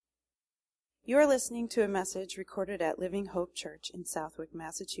You are listening to a message recorded at Living Hope Church in Southwick,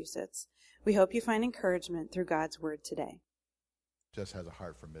 Massachusetts. We hope you find encouragement through God's Word today. Just has a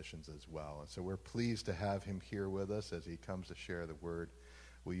heart for missions as well. And so we're pleased to have him here with us as he comes to share the Word.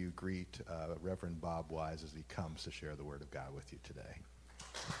 Will you greet Reverend Bob Wise as he comes to share the Word of God with you today?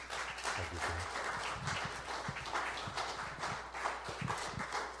 Thank you,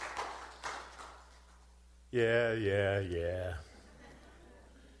 sir. Yeah.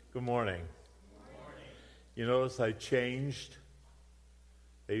 Good morning. You notice I changed.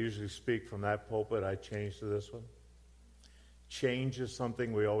 They usually speak from that pulpit. I changed to this one. Change is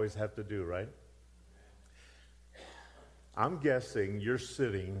something we always have to do, right? I'm guessing you're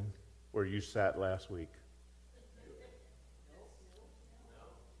sitting where you sat last week.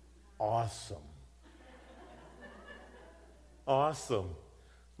 Awesome.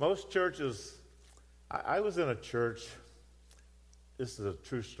 Most churches, I was in a church, this is a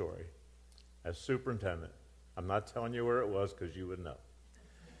true story, as superintendent. I'm not telling you where it was because you would know.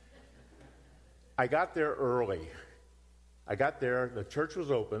 I got there early. I got there, the church was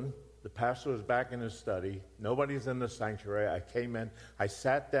open, the pastor was back in his study, nobody's in the sanctuary. I came in, I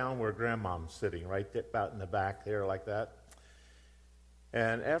sat down where Grandmom's sitting, right about in the back there like that.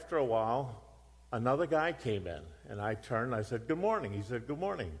 And after a while, another guy came in, and I turned, I said, "Good morning." He said, "Good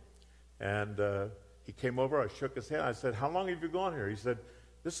morning." And he came over, I shook his hand, I said, "How long have you gone here?" He said,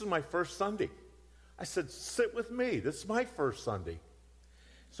 "This is my first Sunday." I said, "Sit with me, this is my first Sunday."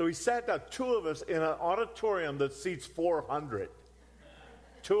 So he sat down, two of us in an auditorium that seats 400.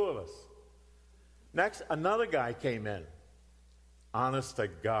 Two of us. Next, another guy came in. Honest to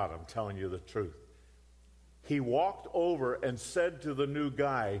God, I'm telling you the truth. He walked over and said to the new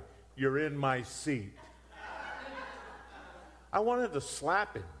guy, "You're in my seat." I wanted to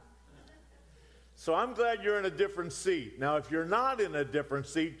slap him. So I'm glad you're in a different seat. Now, if you're not in a different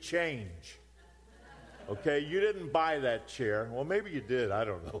seat, change. Okay, you didn't buy that chair. Well, maybe you did. I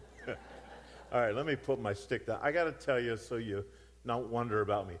don't know. All right, let me put my stick down. I got to tell you so you don't wonder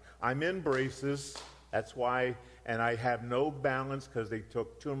about me. I'm in braces. That's why. And I have no balance because they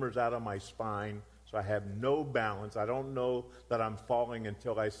took tumors out of my spine. So I have no balance. I don't know that I'm falling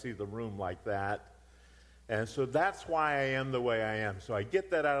until I see the room like that. And so that's why I am the way I am. So I get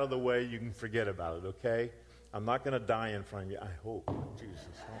that out of the way. You can forget about it, okay? I'm not going to die in front of you. I hope. Jesus.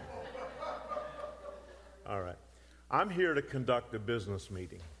 All right. I'm here to conduct a business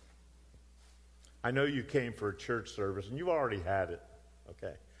meeting. I know you came for a church service, and you've already had it,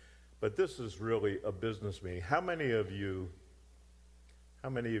 okay? But this is really a business meeting. How many of you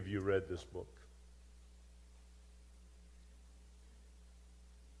read this book?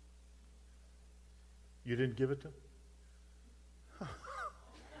 You didn't give it to him?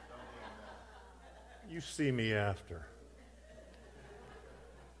 You see me after.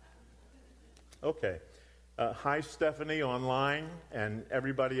 Okay. Hi, Stephanie, online, and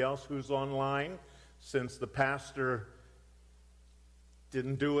everybody else who's online. Since the pastor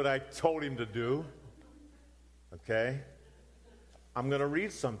didn't do what I told him to do, okay, I'm going to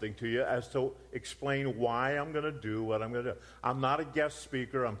read something to you as to explain why I'm going to do what I'm going to do. I'm not a guest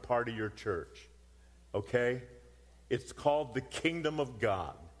speaker. I'm part of your church, okay? It's called the Kingdom of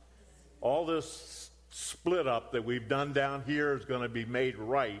God. All this split up that we've done down here is going to be made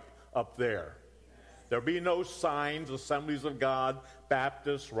right up there. There'll be no signs, Assemblies of God,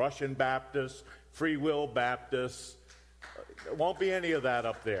 Baptists, Russian Baptists, Free Will Baptists. There won't be any of that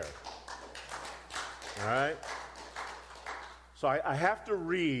up there. All right? So I have to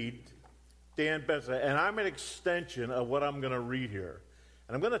read Dan Benson, and I'm an extension of what I'm going to read here.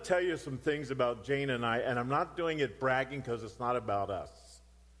 And I'm going to tell you some things about Jane and I, and I'm not doing it bragging because it's not about us.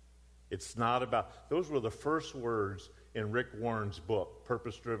 It's not about, those were the first words in Rick Warren's book,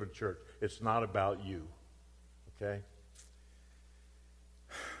 Purpose Driven Church. It's not about you, okay?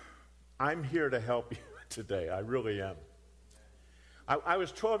 I'm here to help you today. I really am. I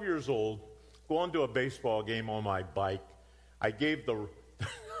was 12 years old, going to a baseball game on my bike. I gave the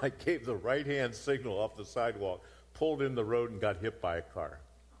right-hand signal off the sidewalk, pulled in the road, and got hit by a car.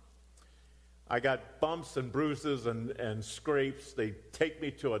 I got bumps and bruises and scrapes. They take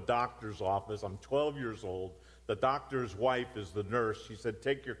me to a doctor's office. I'm 12 years old. The doctor's wife is the nurse. She said,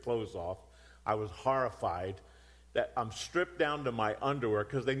 "Take your clothes off." I was horrified that I'm stripped down to my underwear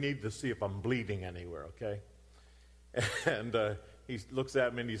because they need to see if I'm bleeding anywhere, okay? And he looks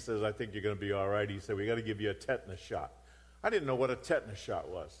at me and he says, "I think you're going to be all right." He said, "We got to give you a tetanus shot." I didn't know what a tetanus shot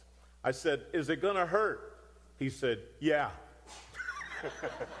was. I said, "Is it going to hurt?" He said, "Yeah."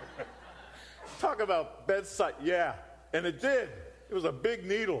 Talk about bedside, yeah. And it did. It was a big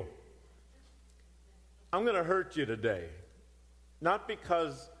needle. I'm going to hurt you today. Not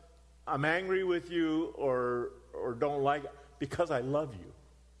because I'm angry with you or don't like it because I love you.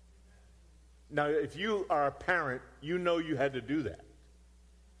 Now, if you are a parent, you know you had to do that.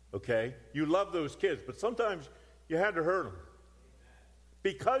 Okay? You love those kids, but sometimes you had to hurt them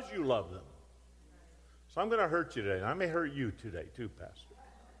because you love them. So I'm going to hurt you today, and I may hurt you today too, Pastor.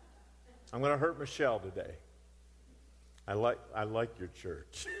 I'm going to hurt Michelle today. I like your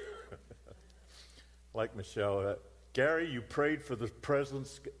church. Like Michelle. Gary, you prayed for the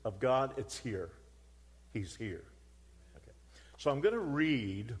presence of God. It's here. He's here. Okay. So I'm going to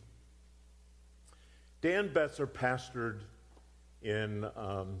read. Dan Betzer pastored in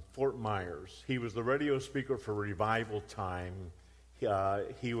Fort Myers. He was the radio speaker for Revival Time.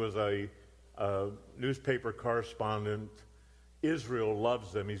 He was a newspaper correspondent. Israel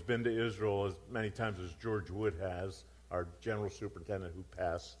loves him. He's been to Israel as many times as George Wood has, our general superintendent who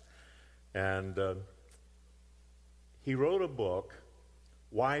passed. And he wrote a book,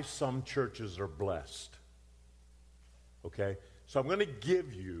 Why Some Churches Are Blessed. Okay? So I'm going to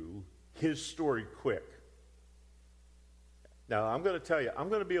give you his story quick. Now, I'm going to tell you, I'm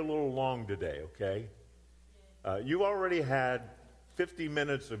going to be a little long today, okay? You already had 50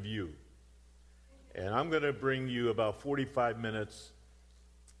 minutes of you. And I'm going to bring you about 45 minutes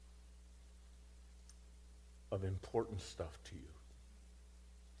of important stuff to you.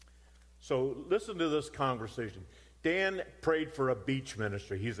 So listen to this conversation. Dan prayed for a beach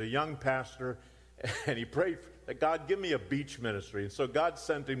ministry. He's a young pastor, and he prayed, God, give me a beach ministry. And so God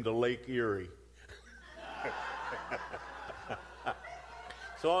sent him to Lake Erie.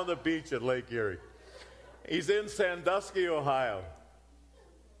 So on the beach at Lake Erie. He's in Sandusky, Ohio.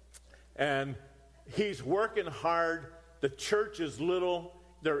 And he's working hard. The church is little.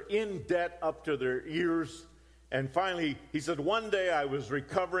 They're in debt up to their ears. And finally, he said, one day I was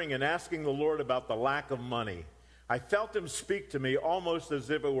recovering and asking the Lord about the lack of money. I felt him speak to me almost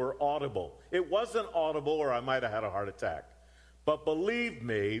as if it were audible. It wasn't audible, or I might have had a heart attack. But believe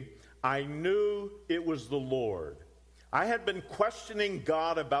me, I knew it was the Lord. I had been questioning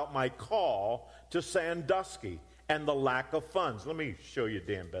God about my call to Sandusky and the lack of funds. Let me show you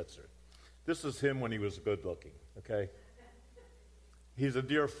Dan Betzer. This is him when he was good looking, okay? He's a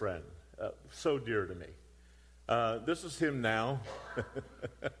dear friend, so dear to me. This is him now,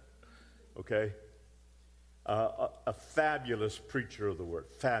 okay? A fabulous preacher of the word,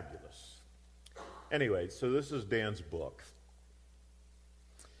 fabulous. Anyway, so this is Dan's book.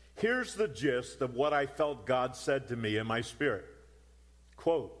 Here's the gist of what I felt God said to me in my spirit.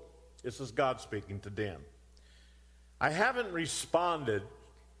 Quote, this is God speaking to Dan. I haven't responded.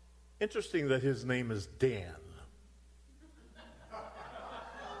 Interesting that his name is Dan.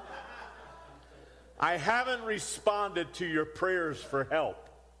 I haven't responded to your prayers for help,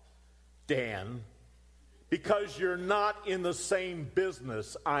 Dan, because you're not in the same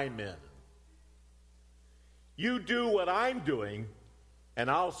business I'm in. You do what I'm doing, and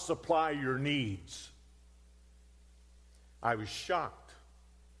I'll supply your needs. I was shocked.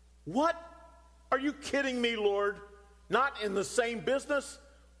 What? Are you kidding me, Lord? Not in the same business?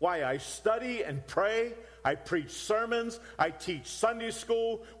 Why, I study and pray. I preach sermons. I teach Sunday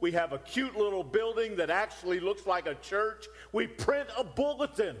school. We have a cute little building that actually looks like a church. We print a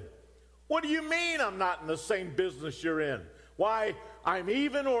bulletin. What do you mean I'm not in the same business you're in? Why, I'm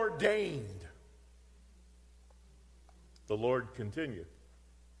even ordained. The Lord continued.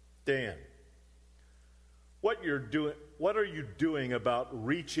 Dan, what are you doing about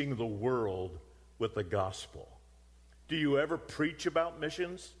reaching the world with the gospel? Do you ever preach about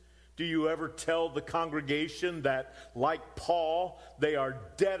missions? Do you ever tell the congregation that, like Paul, they are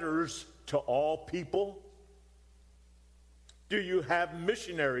debtors to all people? Do you have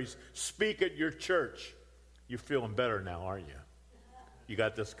missionaries speak at your church? You're feeling better now, aren't you? You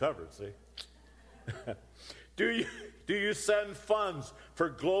got this covered, see? Do you send funds for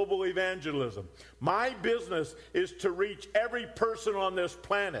global evangelism? My business is to reach every person on this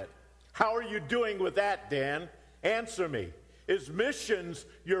planet. How are you doing with that, Dan? Answer me. Is missions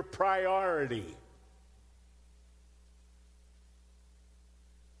your priority?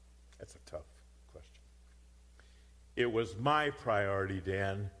 That's a tough question. It was my priority,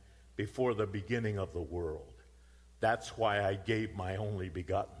 Dan, before the beginning of the world. That's why I gave my only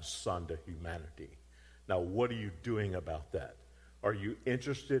begotten Son to humanity. Now, what are you doing about that? Are you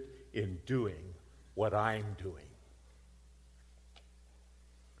interested in doing what I'm doing?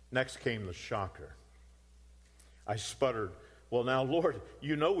 Next came the shocker. I sputtered, well, now, Lord,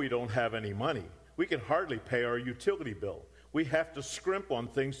 you know we don't have any money. We can hardly pay our utility bill. We have to scrimp on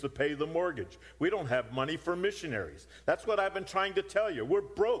things to pay the mortgage. We don't have money for missionaries. That's what I've been trying to tell you. We're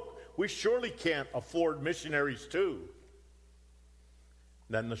broke. We surely can't afford missionaries too.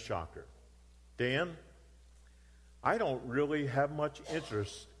 Then the shocker. Dan, I don't really have much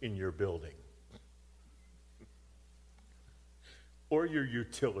interest in your building or your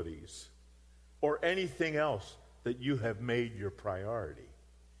utilities or anything else that you have made your priority.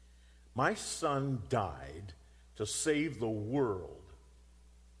 My son died to save the world,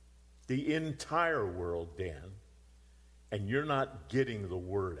 the entire world, Dan, and you're not getting the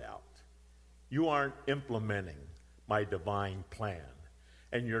word out. You aren't implementing my divine plan,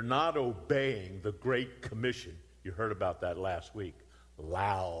 and you're not obeying the Great Commission. You heard about that last week,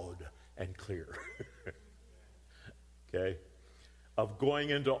 loud and clear. Okay? Of going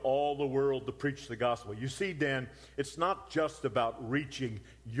into all the world to preach the gospel. You see, Dan, it's not just about reaching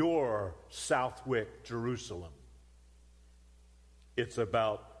your Southwick, Jerusalem. It's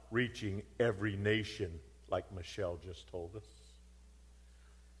about reaching every nation, like Michelle just told us.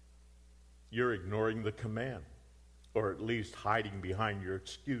 You're ignoring the command, or at least hiding behind your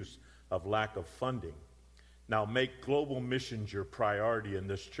excuse of lack of funding. Now make global missions your priority in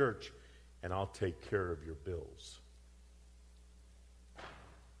this church, and I'll take care of your bills.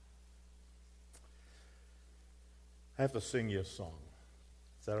 I have to sing you a song.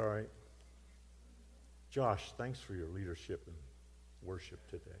 Is that all right? Josh, thanks for your leadership and worship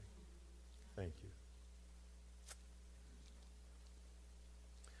today. Thank you.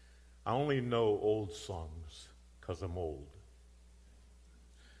 I only know old songs because I'm old.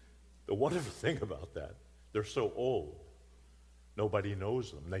 The wonderful thing about that, they're so old, nobody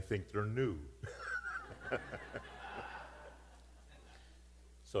knows them. They think they're new.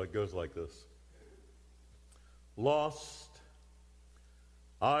 So it goes like this. Lost,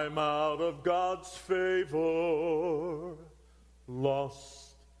 I'm out of God's favor.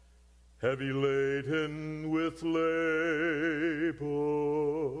 Lost, heavy laden with labor.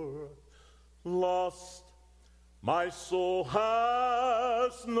 Lost, my soul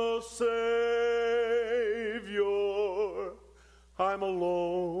has no Savior. I'm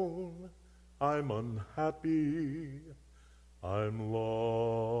alone, I'm unhappy, I'm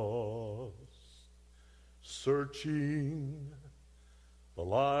lost. Searching the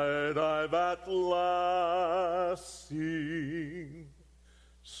light I've at last seen,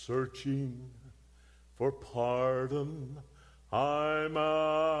 searching for pardon I'm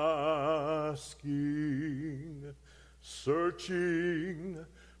asking, searching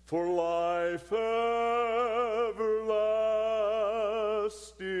for life everlasting.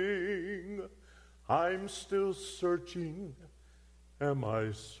 I'm still searching. Am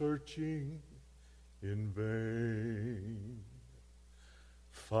I searching in vain?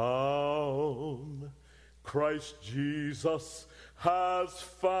 Found, Christ Jesus has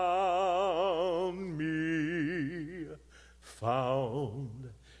found me. Found,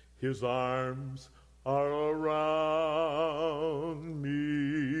 his arms are around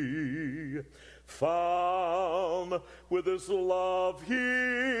me. Found, with his love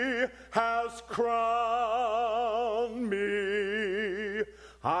he has crowned me.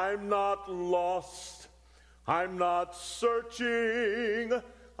 I'm not lost, I'm not searching,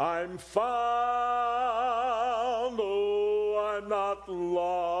 I'm found. Oh, I'm not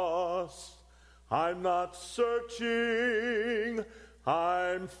lost, I'm not searching,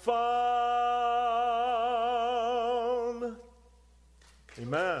 I'm found.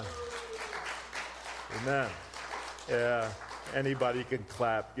 Amen. Amen. Yeah, anybody can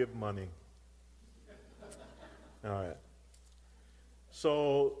clap, give money. All right.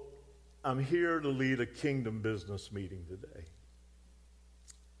 So, I'm here to lead a kingdom business meeting today.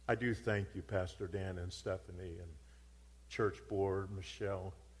 I do thank you, Pastor Dan and Stephanie and church board,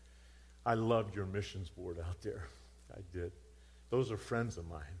 Michelle. I loved your missions board out there. I did. Those are friends of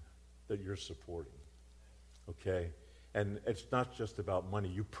mine that you're supporting. Okay? And it's not just about money.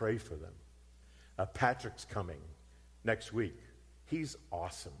 You pray for them. Patrick's coming next week. He's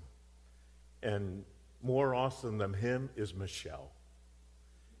awesome. And more awesome than him is Michelle.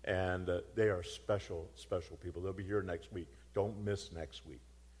 And they are special, special people. They'll be here next week. Don't miss next week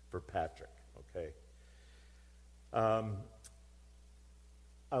for Patrick, okay?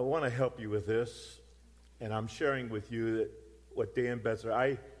 I want to help you with this, and I'm sharing with you that what Dan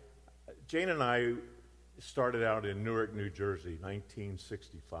Betzer, Jane and I started out in Newark, New Jersey,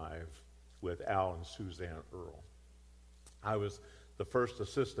 1965, with Al and Suzanne Earle. I was the first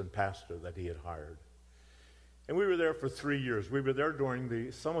assistant pastor that he had hired. And we were there for 3 years. We were there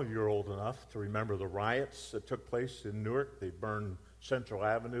during some of you are old enough to remember the riots that took place in Newark. They burned Central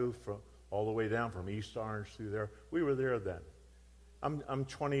Avenue all the way down from East Orange through there. We were there then. I'm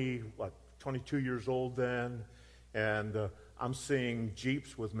 22 years old then, and I'm seeing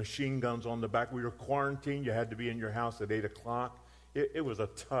Jeeps with machine guns on the back. We were quarantined. You had to be in your house at 8 o'clock. It was a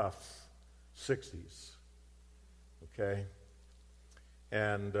tough 60s, okay?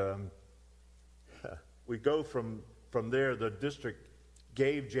 And we go from there, the district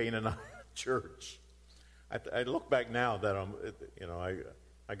gave Jane and I a church. I look back now that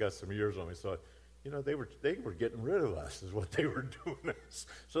I got some years on me, so they were getting rid of us is what they were doing.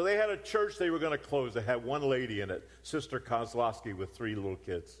 So they had a church they were going to close. They had one lady in it, Sister Kozlowski, with 3 little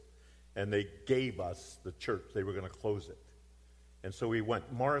kids, and they gave us the church. They were going to close it, and so we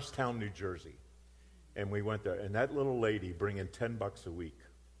went Morristown, New Jersey, and we went there. And that little lady bringing $10 a week,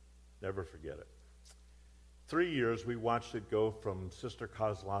 never forget it. 3 years we watched it go from Sister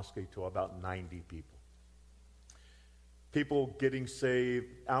Kozlowski to about 90 people. People getting saved,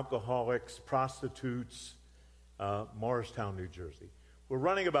 alcoholics, prostitutes, Morristown, New Jersey. We're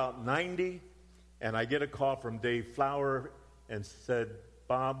running about 90, and I get a call from Dave Flower and said,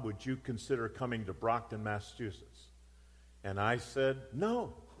 Bob, would you consider coming to Brockton, Massachusetts? And I said,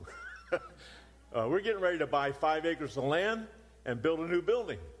 no. We're getting ready to buy 5 acres of land and build a new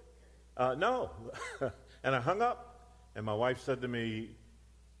building. No. And I hung up, and my wife said to me,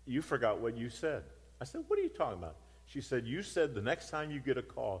 you forgot what you said. I said, what are you talking about? She said, you said the next time you get a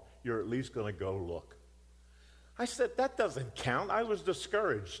call, you're at least going to go look. I said, that doesn't count. I was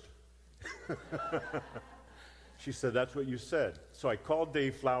discouraged. She said, that's what you said. So I called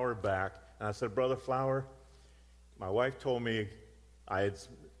Dave Flower back, and I said, Brother Flower, my wife told me I had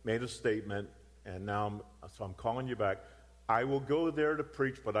made a statement, and now I'm calling you back. I will go there to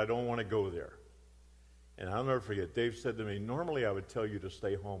preach, but I don't want to go there. And I'll never forget, Dave said to me, normally I would tell you to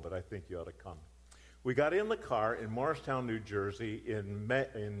stay home, but I think you ought to come. We got in the car in Morristown, New Jersey in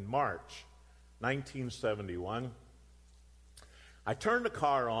March 1971. I turned the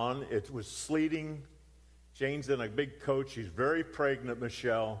car on. It was sleeting. Jane's in a big coat. She's very pregnant,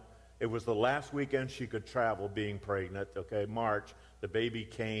 Michelle. It was the last weekend she could travel being pregnant, okay, March. The baby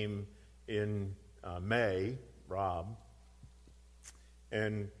came in May, Rob.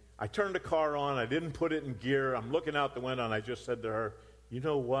 And I turned the car on. I didn't put it in gear. I'm looking out the window, and I just said to her, you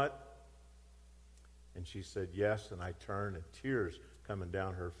know what? And she said, yes, and I turned, and tears coming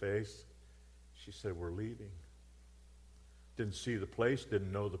down her face. She said, we're leaving. Didn't see the place,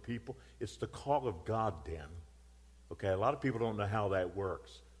 didn't know the people. It's the call of God, Dan. Okay, a lot of people don't know how that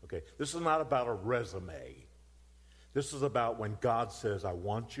works. Okay, this is not about a resume. This is about when God says, I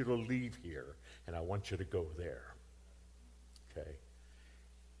want you to leave here, and I want you to go there. Okay.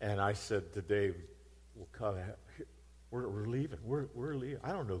 And I said to Dave, well, God, we're leaving. We're leaving.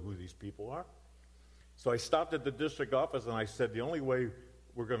 I don't know who these people are. So I stopped at the district office, and I said, the only way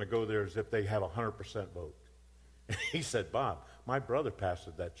we're going to go there is if they have a 100% vote. And he said, Bob, my brother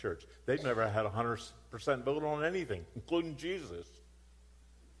pastored that church. They've never had a 100% vote on anything, including Jesus.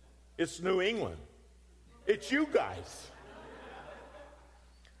 It's New England. It's you guys.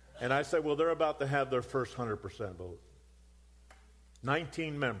 And I said, well, they're about to have their first 100% vote.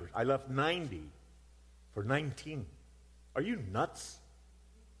 19 members. I left 90 for 19. Are you nuts?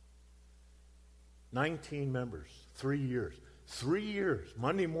 19 members, 3 years. 3 years,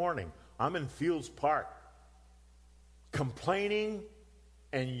 Monday morning, I'm in Fields Park, complaining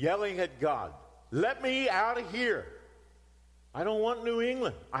and yelling at God. Let me out of here. I don't want New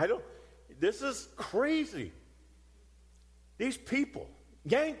England. This is crazy. These people,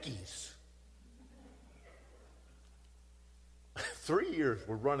 Yankees. 3 years,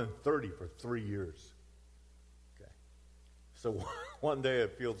 we're running 30 for 3 years. Okay. So one day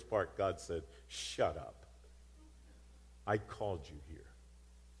at Fields Park, God said, shut up. I called you here.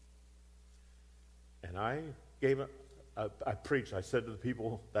 And I preached. I said to the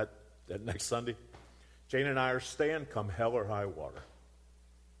people that next Sunday, Jane and I are staying come hell or high water.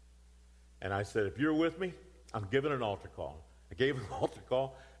 And I said, if you're with me, I'm giving an altar call. I gave an altar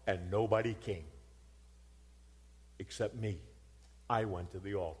call, and nobody came except me. I went to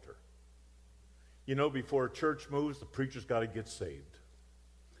the altar. You know, before a church moves, the preacher's got to get saved.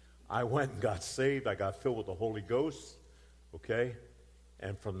 I went and got saved. I got filled with the Holy Ghost, okay?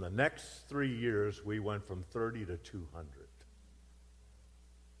 And from the next 3 years, we went from 30 to 200.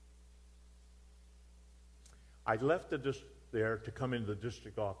 I left there to come into the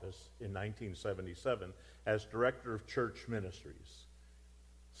district office in 1977 as director of church ministries.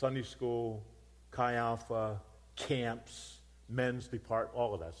 Sunday school, Chi Alpha, camps, men's department,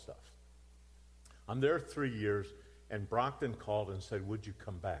 all of that stuff. I'm there 3 years, and Brockton called and said, would you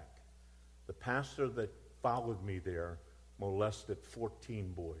come back? The pastor that followed me there molested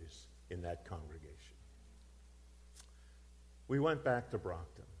 14 boys in that congregation. We went back to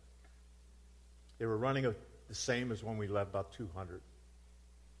Brockton. They were running the same as when we left, about 200.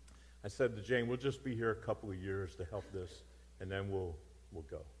 I said to Jane, we'll just be here a couple of years to help this, and then we'll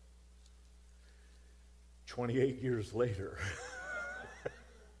go. 28 years later,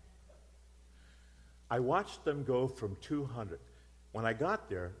 I watched them go from 200. When I got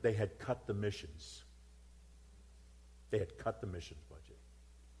there, they had cut the missions. They had cut the missions budget.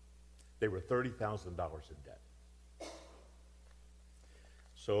 They were $30,000 in debt.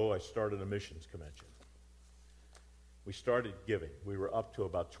 So I started a missions convention. We started giving. We were up to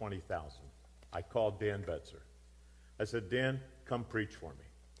about 20,000. I called Dan Betzer. I said, Dan, come preach for me.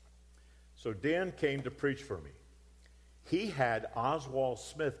 So Dan came to preach for me. He had Oswald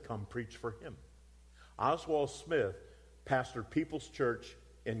Smith come preach for him. Oswald Smith pastored People's Church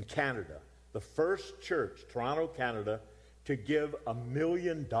in Canada, the first church, Toronto, Canada, to give $1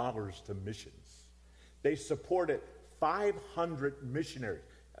 million to missions. They supported 500 missionaries,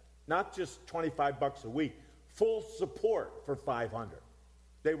 not just $25 a week, full support for 500.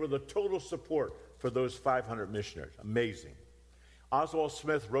 They were the total support for those 500 missionaries. Amazing. Oswald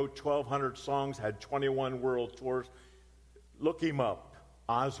Smith wrote 1,200 songs, had 21 world tours. Look him up,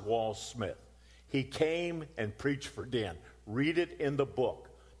 Oswald Smith. He came and preached for Dan. Read it in the book.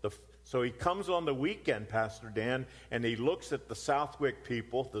 So he comes on the weekend, Pastor Dan, and he looks at the Southwick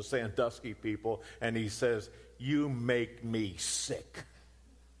people, the Sandusky people, and he says, "You make me sick,"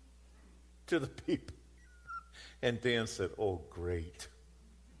 to the people. And Dan said, "Oh, great."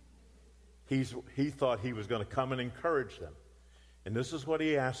 He thought he was going to come and encourage them. And this is what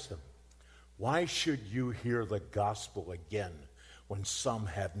he asked them. Why should you hear the gospel again when some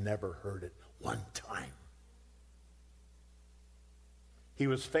have never heard it one time? He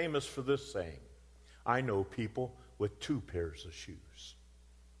was famous for this saying, I know people with 2 pairs of shoes.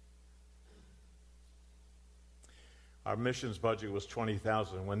 Our missions budget was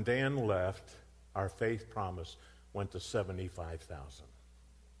 $20,000. When Dan left, our faith promise went to $75,000.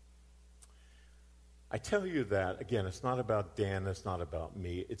 I tell you that, again, it's not about Dan, it's not about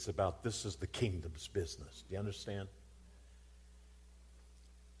me. It's about this is the kingdom's business. Do you understand?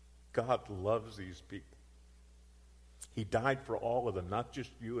 God loves these people. He died for all of them, not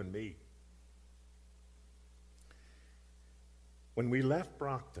just you and me. When we left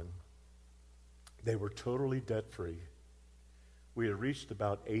Brockton, they were totally debt-free. We had reached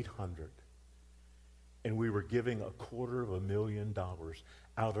about 800, and we were giving $250,000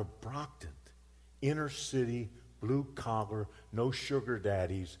 out of Brockton. Inner city, blue collar, no sugar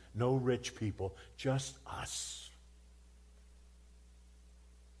daddies, no rich people, just us.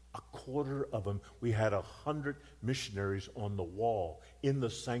 A quarter of them. We had 100 missionaries on the wall in the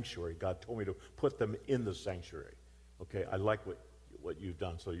sanctuary. God told me to put them in the sanctuary. Okay, I like what you've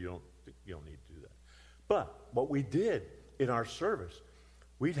done, so you don't need to do that. But what we did in our service,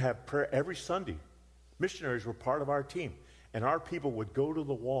 we'd have prayer every Sunday. Missionaries were part of our team. And our people would go to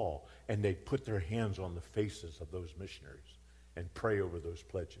the wall and they'd put their hands on the faces of those missionaries and pray over those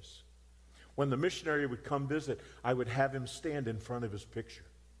pledges. When the missionary would come visit, I would have him stand in front of his picture.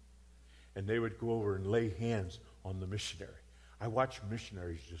 And they would go over and lay hands on the missionary. I watched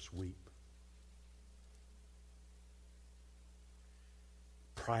missionaries just weep.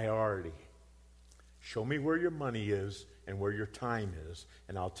 Priority. Show me where your money is and where your time is,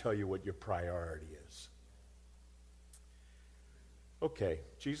 and I'll tell you what your priority is. Okay,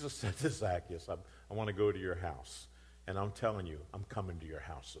 Jesus said to Zacchaeus, I want to go to your house. And I'm telling you, I'm coming to your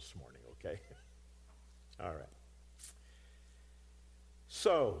house this morning, okay? All right.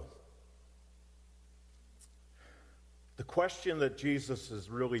 So, the question that Jesus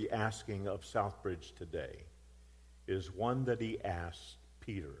is really asking of Southbridge today is one that he asked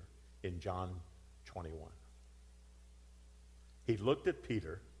Peter in John 21. He looked at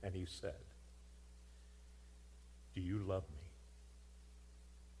Peter and he said, "Do you love me?"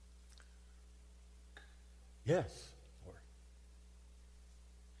 "Yes, Lord."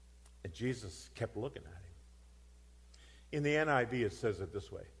 And Jesus kept looking at him. In the NIV, it says it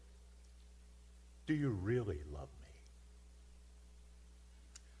this way: "Do you really love me?"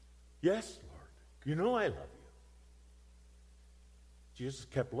 "Yes, Lord. You know I love you." Jesus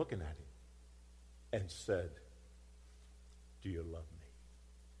kept looking at him and said, "Do you love me?"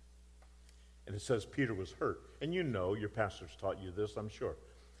 And it says Peter was hurt. And you know, your pastors taught you this, I'm sure,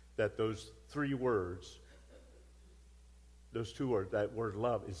 that those 3 words, those 2 words, that word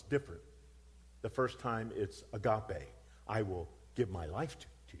love is different. The first time it's agape. I will give my life to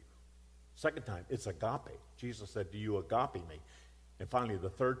you. Second time, it's agape. Jesus said, "Do you agape me?" And finally, the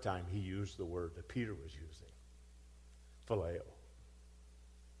third time, he used the word that Peter was using, phileo.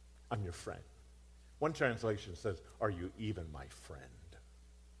 I'm your friend. One translation says, "Are you even my friend?"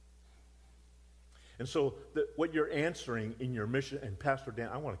 And so what you're answering in your mission, and Pastor Dan,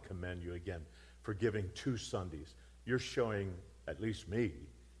 I want to commend you again for giving 2 Sundays. you're showing, at least me,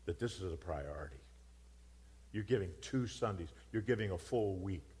 that this is a priority. You're giving 2 Sundays. You're giving a full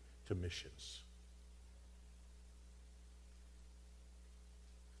week to missions.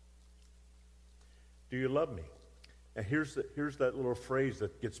 Do you love me? And here's that little phrase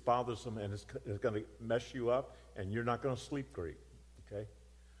that gets bothersome and it's going to mess you up, and you're not going to sleep great, okay?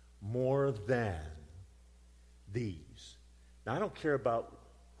 More than these. Now, I don't care about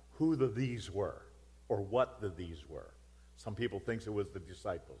who the these were or what the these were. Some people think it was the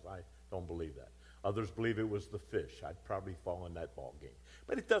disciples. I don't believe that. Others believe it was the fish. I'd probably fall in that ball game.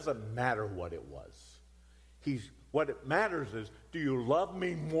 But it doesn't matter what it was. What it matters is, do you love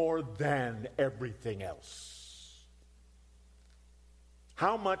me more than everything else?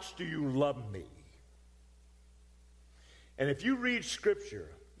 How much do you love me? And if you read Scripture,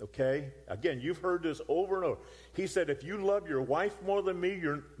 okay, again, you've heard this over and over. He said, if you love your wife more than me,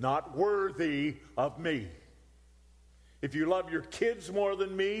 you're not worthy of me. If you love your kids more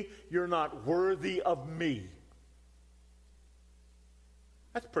than me, you're not worthy of me.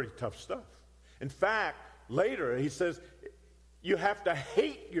 That's pretty tough stuff. In fact, later he says, you have to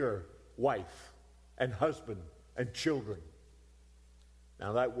hate your wife and husband and children.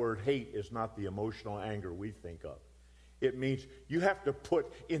 Now, that word hate is not the emotional anger we think of. It means you have to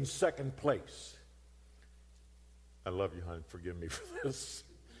put in second place. I love you, hon. Forgive me for this.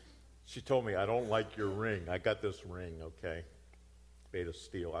 She told me, I don't like your ring. I got this ring, okay? Made of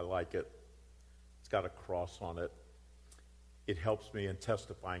steel. I like it. It's got a cross on it. It helps me in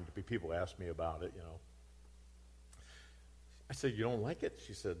testifying to people ask me about it, you know. I said, you don't like it?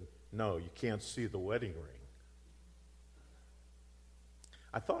 She said, no, you can't see the wedding ring.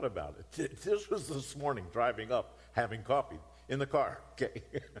 I thought about it. This was this morning, driving up, having coffee in the car. Okay.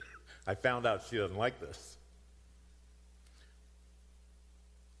 I found out she doesn't like this.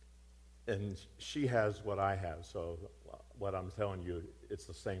 And she has what I have, so what I'm telling you, it's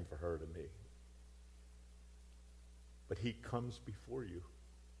the same for her to me. But he comes before you.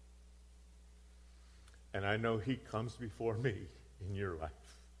 And I know he comes before me in your life.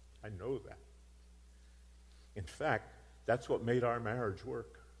 I know that. In fact, that's what made our marriage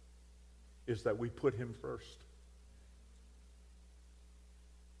work, is that we put him first.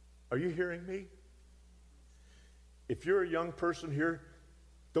 Are you hearing me? If you're a young person here,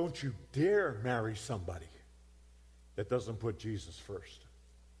 don't you dare marry somebody that doesn't put Jesus first.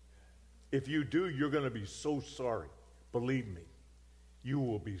 If you do, you're going to be so sorry. Believe me, you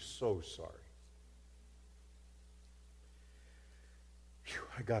will be so sorry. Whew,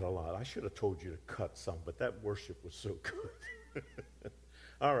 I got a lot. I should have told you to cut some, but that worship was so good.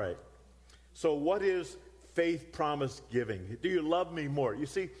 All right. So what is faith promise giving? Do you love me more? You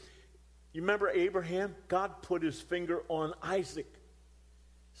see, you remember Abraham? God put his finger on Isaac.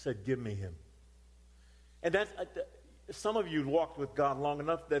 Said, give me him. And that's, some of you walked with God long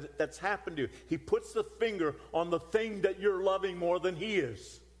enough that that's happened to you. He puts the finger on the thing that you're loving more than he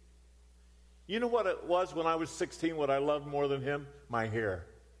is. You know what it was when I was 16, what I loved more than him? My hair.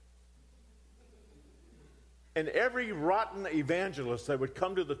 And every rotten evangelist that would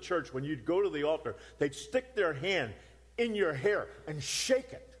come to the church, when you'd go to the altar, they'd stick their hand in your hair and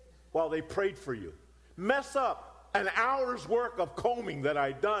shake it while they prayed for you. Mess up an hour's work of combing that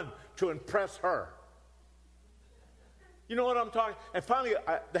I'd done to impress her. You know what I'm talking? And finally,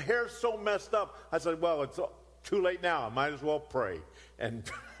 the hair's so messed up, I said, well, it's too late now. I might as well pray. And,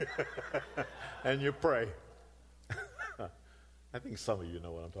 and you pray. I think some of you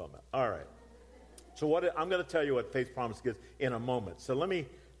know what I'm talking about. All right. So I'm going to tell you what faith promise gives in a moment. So let me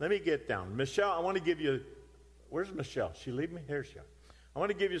get down. Michelle, I want to give you, where's Michelle? She leave me? Here she is. I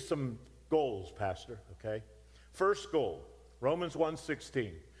want to give you some goals, Pastor, okay? First goal, Romans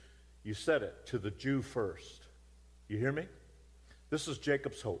 1:16. You said it, to the Jew first. You hear me? This is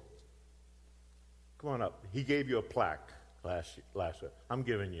Jacob's hope. Come on up. He gave you a plaque last week. I'm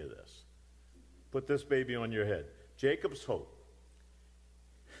giving you this. Put this baby on your head. Jacob's hope.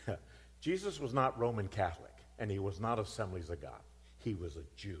 Jesus was not Roman Catholic, and he was not Assemblies of God. He was a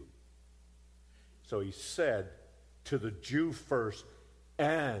Jew. So he said, to the Jew first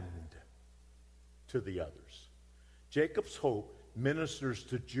and to the others. Jacob's hope ministers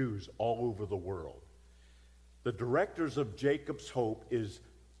to Jews all over the world. The directors of Jacob's Hope is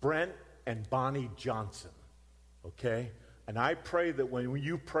Brent and Bonnie Johnson, okay? And I pray that when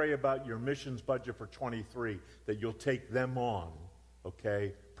you pray about your missions budget for 23, that you'll take them on,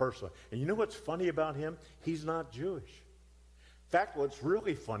 okay, personally. And you know what's funny about him? He's not Jewish. In fact, what's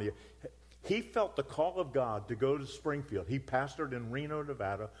really funny, he felt the call of God to go to Springfield. He pastored in Reno,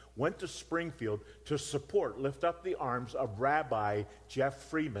 Nevada, went to Springfield to support, lift up the arms of Rabbi Jeff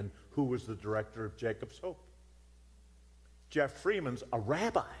Freeman, who was the director of Jacob's Hope. Jeff Freeman's a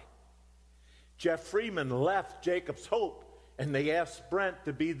rabbi. Jeff Freeman left Jacob's Hope, and they asked Brent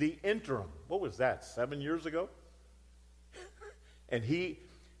to be the interim. What was that, 7 years ago? And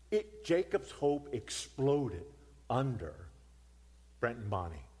Jacob's Hope exploded under Brent and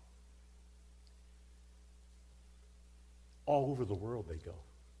Bonnie. All over the world they go.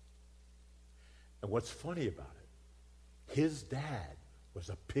 And what's funny about it, his dad was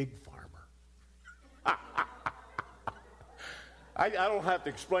a pig farmer. I don't have to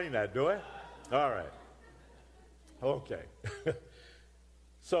explain that, do I? All right. Okay.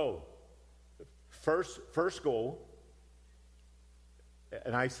 So, first goal,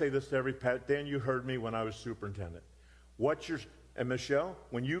 and I say this to every pat. Dan, you heard me when I was superintendent. And Michelle,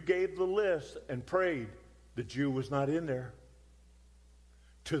 when you gave the list and prayed, the Jew was not in there.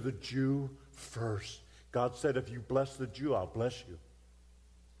 To the Jew first. God said, if you bless the Jew, I'll bless you.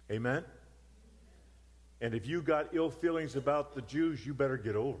 Amen? And if you got ill feelings about the Jews, you better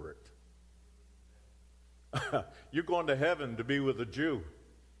get over it. You're going to heaven to be with a Jew.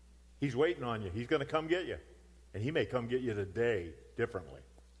 He's waiting on you. He's going to come get you. And he may come get you today differently.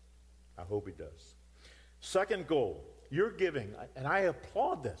 I hope he does. Second goal, you're giving, and I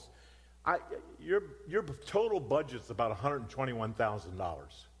applaud this. Your total budget's about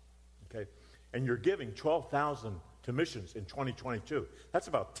 $121,000. Okay? And you're giving $12,000 to missions in 2022. That's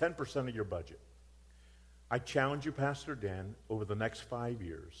about 10% of your budget. I challenge you, Pastor Dan, over the next 5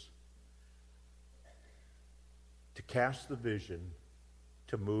 years to cast the vision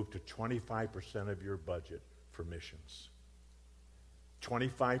to move to 25% of your budget for missions.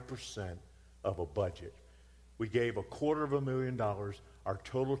 25% of a budget. We gave $250,000. Our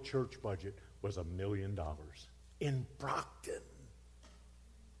total church budget was $1 million in Brockton.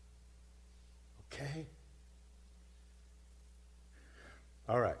 Okay?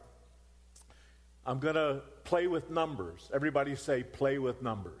 All right. I'm going to play with numbers. Everybody say, play with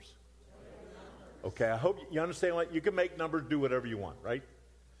numbers. Okay, I hope you understand. You can make numbers do whatever you want, right?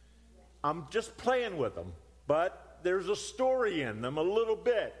 I'm just playing with them, but there's a story in them a little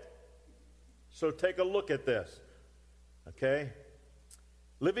bit. So take a look at this. Okay?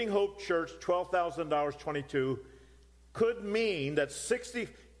 Living Hope Church, $12,000, 22, could mean that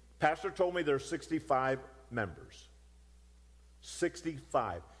Pastor told me there's 65 members.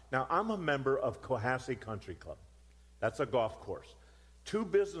 65. Now, I'm a member of Cohasset Country Club. That's a golf course. 2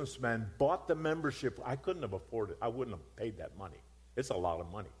 businessmen bought the membership. I couldn't have afforded it. I wouldn't have paid that money. It's a lot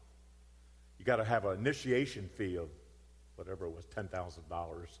of money. You got to have an initiation fee of whatever it was,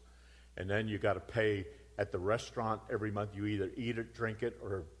 $10,000. And then you got to pay at the restaurant every month. You either eat it, drink it,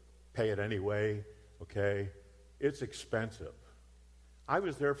 or pay it anyway. Okay? It's expensive. I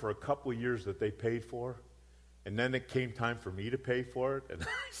was there for a couple of years that they paid for. And then it came time for me to pay for it, and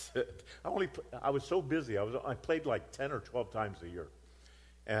I said, I was so busy. I played like 10 or 12 times a year,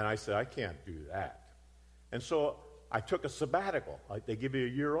 and I said, I can't do that. And so I took a sabbatical. They give you a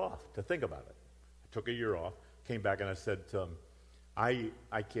year off to think about it. I took a year off, came back, and I said, I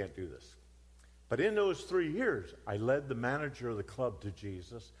can't do this. But in those 3 years, I led the manager of the club to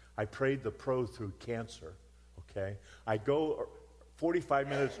Jesus. I prayed the pro through cancer. Okay, I go 45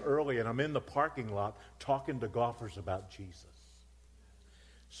 minutes early, and I'm in the parking lot talking to golfers about Jesus.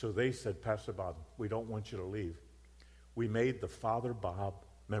 So they said, Pastor Bob, we don't want you to leave. We made the Father Bob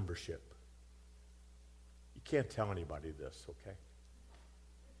membership. You can't tell anybody this, okay?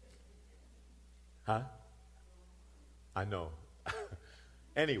 Huh? I know.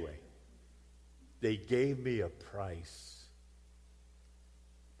 Anyway, they gave me a price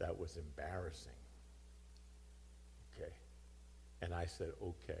that was embarrassing. And I said,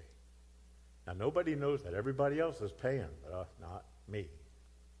 okay. Now, nobody knows that. Everybody else is paying, but not me.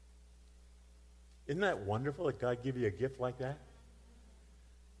 Isn't that wonderful that God give you a gift like that?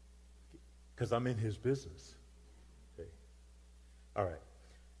 Because I'm in his business. Okay. All right.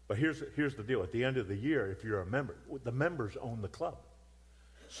 But here's the deal. At the end of the year, if you're a member, the members own the club.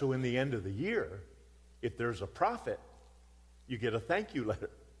 So in the end of the year, if there's a profit, you get a thank you letter.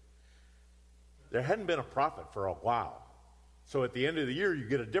 There hadn't been a profit for a while. So at the end of the year, you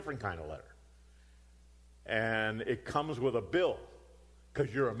get a different kind of letter. And it comes with a bill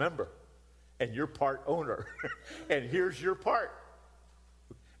because you're a member and you're part owner. And here's your part.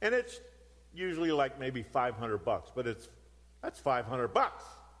 And it's usually like maybe $500, but that's $500.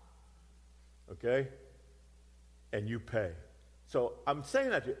 Okay? And you pay. So I'm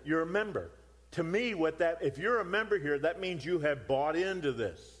saying that you're a member. To me, if you're a member here, that means you have bought into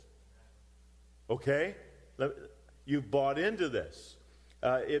this. Okay? You've bought into this.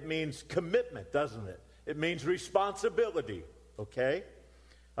 It means commitment, doesn't it? It means responsibility, okay?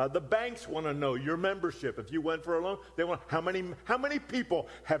 The banks want to know your membership. If you went for a loan, they want how many people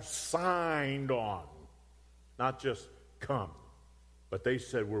have signed on, not just come, but they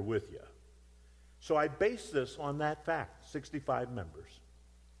said we're with you. So I base this on that fact: 65 members.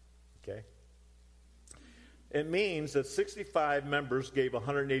 Okay. It means that 65 members gave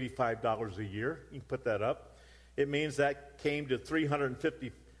 $185 a year. You can put that up. It means that came to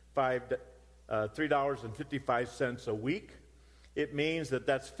 $3.55 a week. It means that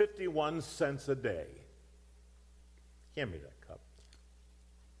that's 51 cents a day. Hand me that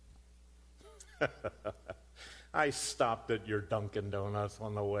cup. I stopped at your Dunkin' Donuts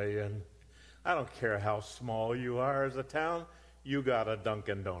on the way in. I don't care how small you are as a town, you got a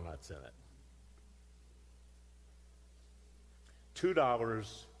Dunkin' Donuts in it.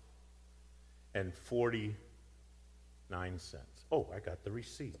 $2.49. Oh, I got the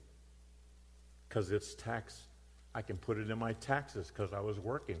receipt. Because it's tax. I can put it in my taxes because I was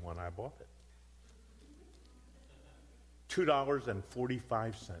working when I bought it.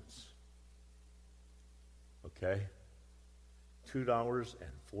 $2.45. Okay?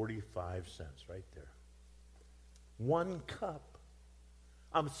 $2.45 right there. One cup.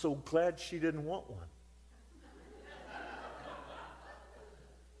 I'm so glad she didn't want one.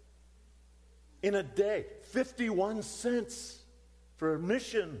 In a day, 51 cents for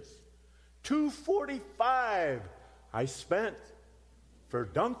missions. $2.45 I spent for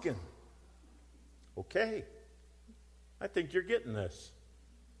Dunkin'. Okay. I think you're getting this.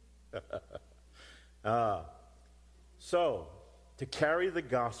 So, to carry the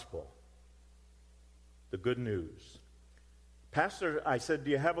gospel, the good news. Pastor, I said,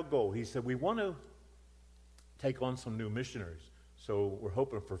 do you have a goal? He said, we want to take on some new missionaries. So we're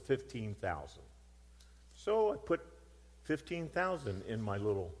hoping for 15,000. So I put 15,000 in my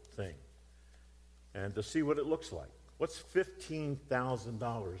little thing. And to see what it looks like. What's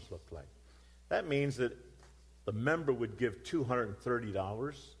 $15,000 look like? That means that the member would give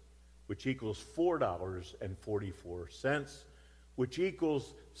 $230, which equals $4.44, which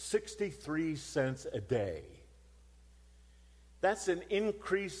equals 63 cents a day. That's an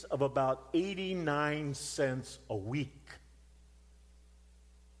increase of about 89 cents a week.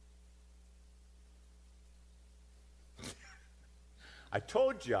 I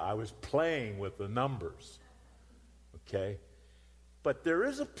told you I was playing with the numbers, okay? But there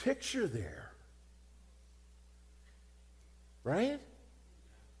is a picture there, right?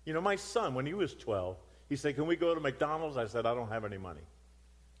 You know, my son, when he was 12, he said, can we go to McDonald's? I said, I don't have any money.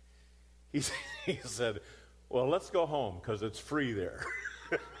 He said, well, let's go home because it's free there.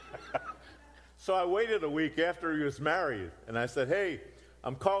 So I waited a week after he was married, and I said, hey,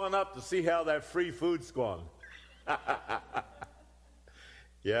 I'm calling up to see how that free food's gone.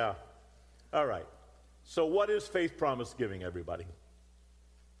 Yeah. All right. So what is faith promise giving, everybody?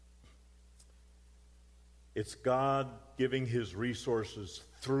 It's God giving his resources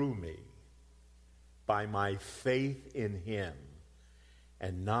through me by my faith in him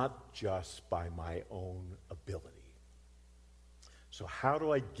and not just by my own ability. So how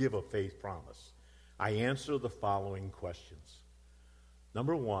do I give a faith promise? I answer the following questions.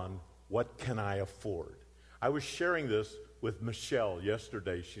 Number one, what can I afford? I was sharing this with Michelle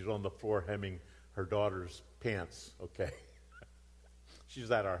yesterday. She's on the floor hemming her daughter's pants, okay?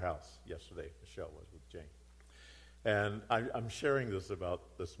 She's at our house yesterday. Michelle was with Jane. And I'm sharing this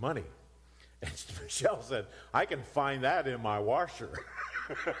about this money. And Michelle said, I can find that in my washer.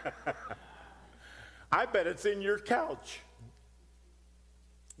 I bet it's in your couch.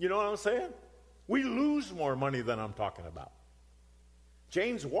 You know what I'm saying? We lose more money than I'm talking about.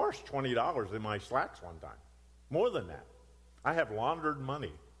 Jane's washed $20 in my slacks one time. More than that. I have laundered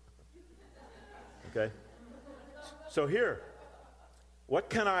money. Okay? So here, what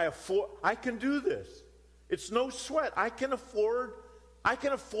can I afford? I can do this. It's no sweat. I can afford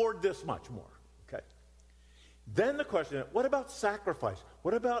this much more. Okay? Then the question is, what about sacrifice?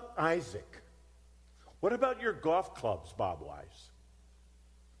 What about Isaac? What about your golf clubs, Bob Wise?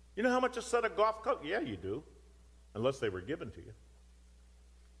 You know how much a set of golf clubs? Yeah, you do. Unless they were given to you.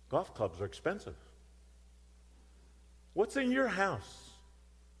 Golf clubs are expensive. What's in your house,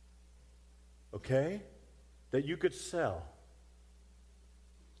 okay, that you could sell?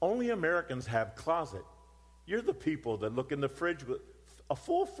 Only Americans have closet. You're the people that look in the fridge with a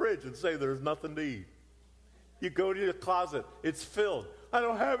full fridge and say there's nothing to eat. You go to the closet, it's filled. I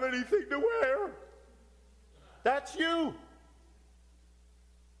don't have anything to wear. That's you.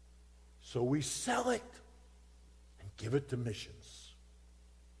 So we sell it and give it to missions.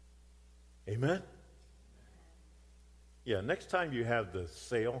 Amen? Yeah, next time you have the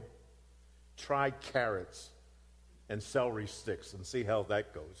sale, try carrots and celery sticks and see how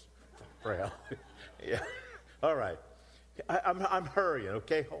that goes. Frail. Yeah. All right. I'm hurrying,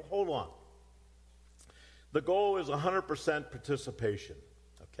 okay? Hold on. The goal is 100% participation,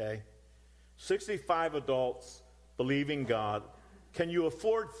 okay? 65 adults believing God. Can you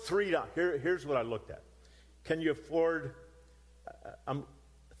afford $3? Here's what I looked at. Can you afford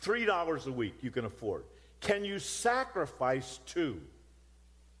 $3 a week you can afford? Can you sacrifice $2?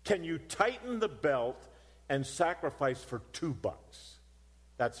 Can you tighten the belt and sacrifice for $2?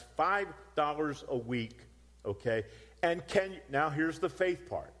 That's $5 a week, okay? And now here's the faith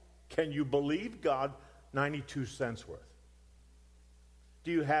part. Can you believe God 92 cents worth?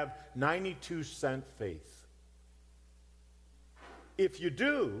 Do you have 92-cent faith? If you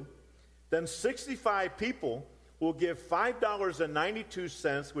do, then 65 people will give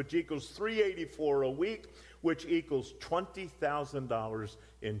 $5.92, which equals $3.84 a week, which equals $20,000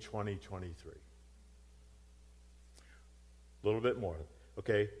 in 2023. A little bit more.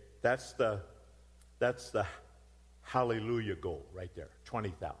 Okay, that's the hallelujah goal right there,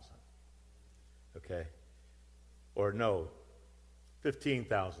 20,000. Okay, or no,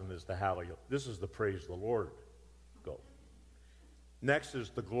 15,000 is the hallelujah. This is the praise the Lord goal. Next is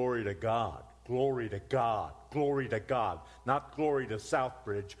the glory to God, glory to God, glory to God. Not glory to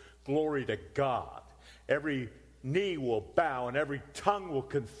Southbridge, glory to God. Every knee will bow and every tongue will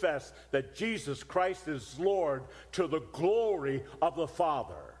confess that Jesus Christ is Lord, to the glory of the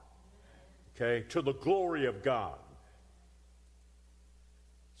Father. Okay, to the glory of God.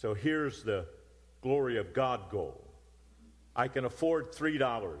 So here's the glory of God goal. I can afford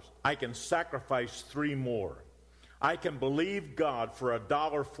 $3. I can sacrifice $3 more. I can believe God for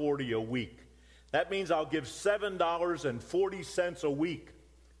 $1.40 a week. That means I'll give $7.40 a week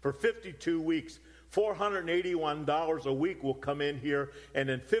for 52 weeks. $481 a week will come in here, and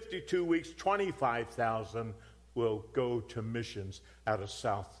in 52 weeks, $25,000 will go to missions out of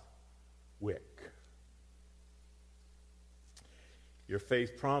Southwick. Your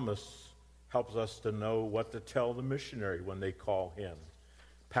faith promise helps us to know what to tell the missionary when they call him.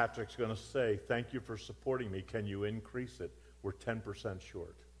 Patrick's going to say, thank you for supporting me. Can you increase it? We're 10%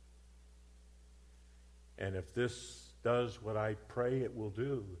 short. And if this does what I pray it will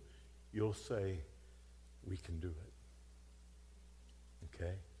do, you'll say, we can do it.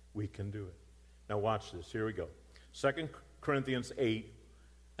 Okay? We can do it. Now watch this. Here we go. 2 Corinthians 8.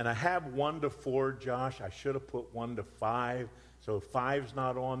 And I have 1 to 4, Josh. I should have put 1 to 5. So 5's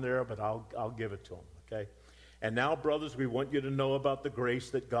not on there, but I'll give it to him. Okay? And now, brothers, we want you to know about the grace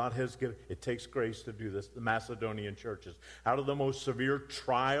that God has given. It takes grace to do this. The Macedonian churches. Out of the most severe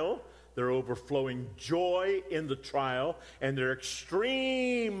trial, their overflowing joy in the trial, and their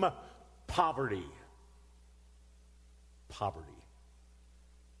extreme poverty.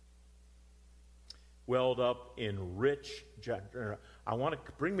 Welled up in rich. I want to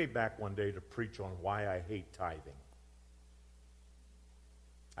bring me back one day to preach on why I hate tithing.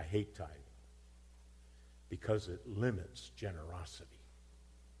 I hate tithing because it limits generosity.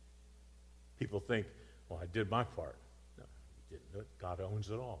 People think, well, I did my part. No, you didn't do it. God owns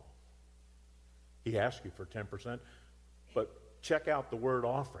it all. He asked you for 10%, but check out the word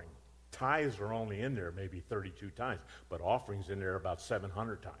offering. Tithes are only in there maybe 32 times, but offerings in there about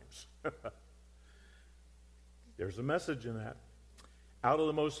 700 times. There's a message in that. Out of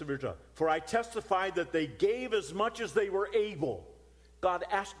the most severe trial. For I testified that they gave as much as they were able. God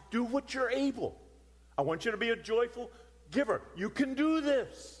asked, do what you're able. I want you to be a joyful giver. You can do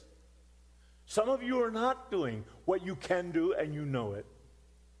this. Some of you are not doing what you can do, and you know it.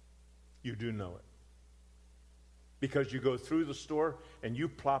 You do know it. Because you go through the store and you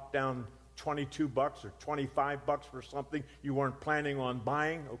plop down $22 or $25 for something you weren't planning on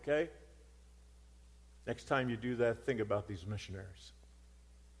buying, okay? Next time you do that, think about these missionaries.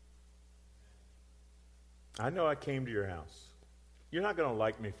 I know I came to your house. You're not going to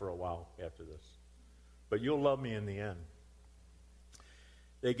like me for a while after this, but you'll love me in the end.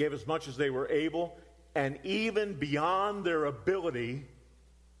 They gave as much as they were able, and even beyond their ability.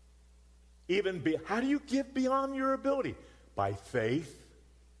 How do you give beyond your ability? By faith.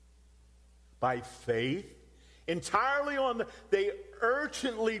 By faith. Entirely they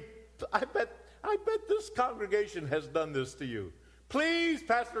urgently, I bet this congregation has done this to you. Please,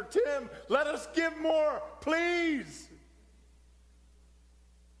 Pastor Tim, let us give more, please.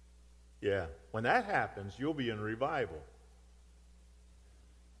 Yeah, when that happens, you'll be in revival.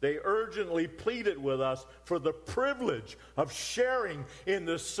 They urgently pleaded with us for the privilege of sharing in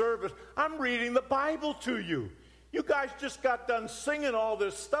this service. I'm reading the Bible to you. You guys just got done singing all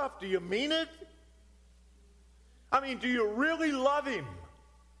this stuff. Do you mean it? I mean, do you really love him?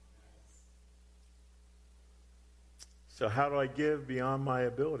 So how do I give beyond my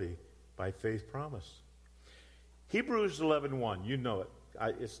ability? By faith promise. Hebrews 11:1, you know it.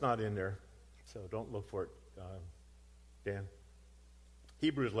 It's not in there, so don't look for it, Dan.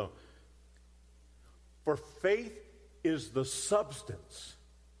 Hebrews 11. For faith is the substance.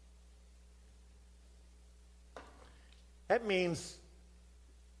 That means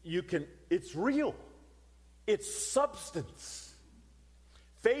it's real. It's substance.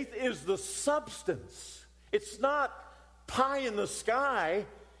 Faith is the substance. It's not pie in the sky.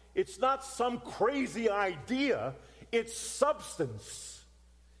 It's not some crazy idea. It's substance.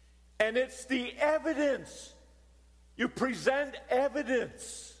 And it's the evidence. You present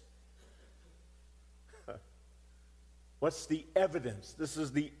evidence. What's the evidence? This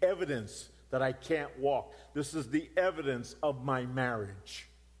is the evidence that I can't walk. This is the evidence of my marriage.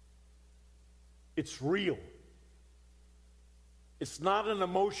 It's real. It's not an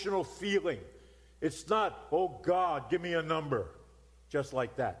emotional feeling. It's not, oh God, give me a number. Just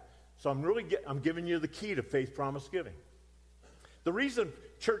like that. So I'm giving you the key to faith promise giving. The reason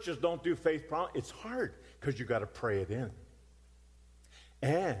churches don't do faith promise, it's hard because you got to pray it in.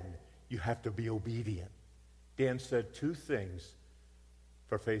 And you have to be obedient. Dan said 2 things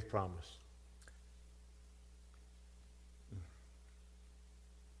for faith promise.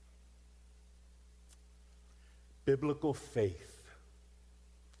 Biblical faith.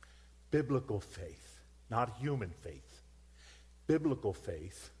 Biblical faith, not human faith. Biblical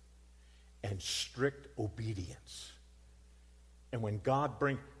faith and strict obedience. And when God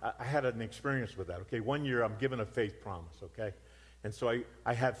I had an experience with that, okay? One year I'm given a faith promise, okay? And so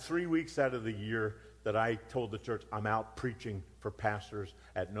I had 3 weeks out of the year that I told the church I'm out preaching for pastors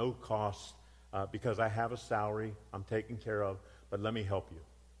at no cost because I have a salary I'm taken care of, but let me help you.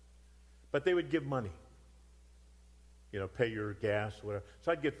 But they would give money. You know, pay your gas, whatever.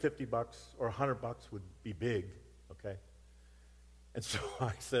 So I'd get $50 or $100 would be big, okay? And so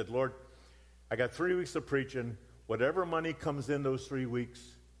I said, Lord, I got 3 weeks of preaching. Whatever money comes in those 3 weeks,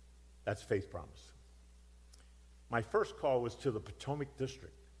 that's faith promise. My first call was to the Potomac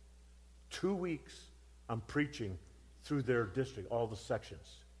District. 2 weeks I'm preaching through their district, all the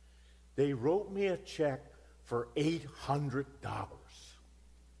sections. They wrote me a check for $800.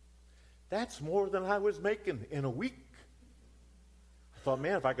 That's more than I was making in a week. I thought,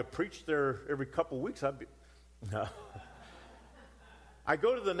 man, if I could preach there every couple of weeks, I'd be... No. I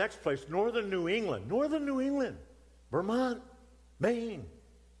go to the next place, Northern New England, Vermont, Maine.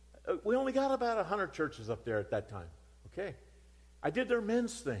 We only got about 100 churches up there at that time, okay? I did their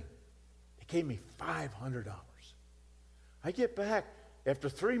men's thing. They gave me $500. I get back after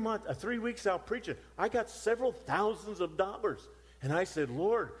 3 weeks out preaching, I got several thousands of dollars. And I said,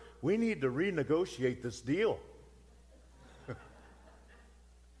 Lord, we need to renegotiate this deal.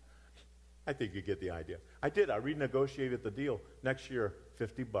 I think you get the idea. I did. I renegotiated the deal. Next year,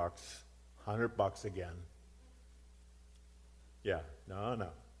 $50, $100 again. Yeah, no.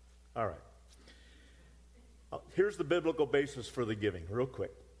 All right. Here's the biblical basis for the giving, real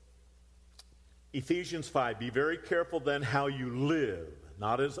quick. Ephesians 5, be very careful then how you live,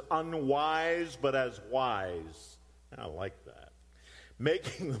 not as unwise, but as wise. I like that.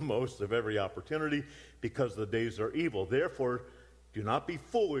 Making the most of every opportunity because the days are evil. Therefore, do not be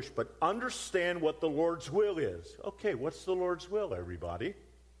foolish, but understand what the Lord's will is. Okay, what's the Lord's will, everybody?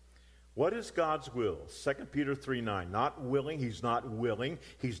 What is God's will? 2 Peter 3:9. Not willing, he's not willing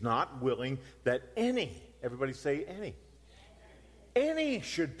that everybody say any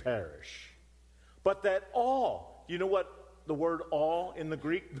should perish, but that all. You know what the word all in the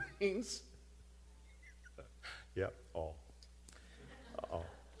Greek means? Yep, all. All.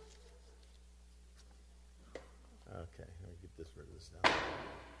 Okay, let me get rid of this now.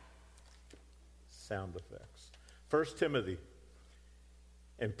 Sound effects. 1 Timothy.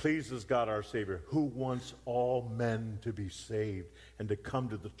 And pleases God our Savior, who wants all men to be saved and to come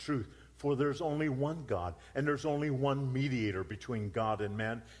to the truth. For there's only one God, and there's only one mediator between God and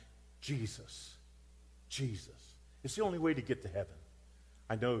man, Jesus. Jesus. It's the only way to get to heaven.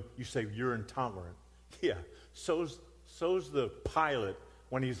 I know you say you're intolerant. Yeah, so's the pilot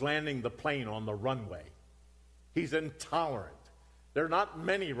when he's landing the plane on the runway. He's intolerant. There are not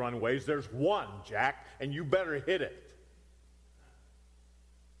many runways. There's one, Jack, and you better hit it.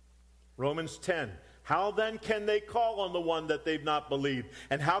 Romans 10. How then can they call on the one that they've not believed?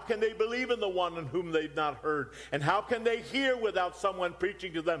 And how can they believe in the one in whom they've not heard? And how can they hear without someone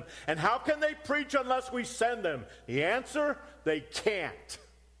preaching to them? And how can they preach unless we send them? The answer, they can't.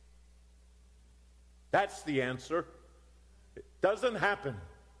 That's the answer. It doesn't happen.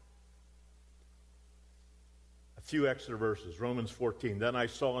 few extra verses. Romans 14. Then I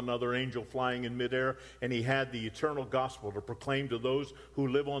saw another angel flying in midair, and he had the eternal gospel to proclaim to those who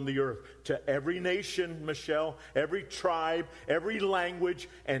live on the earth, to every nation, Michelle, every tribe, every language,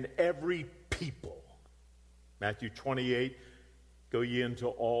 and every people. Matthew 28. Go ye into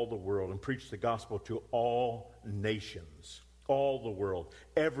all the world and preach the gospel to all nations. All the world,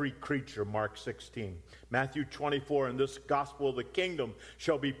 every creature, Mark 16. Matthew 24, and this gospel of the kingdom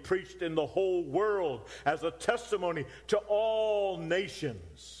shall be preached in the whole world as a testimony to all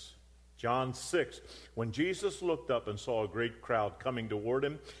nations. John 6, when Jesus looked up and saw a great crowd coming toward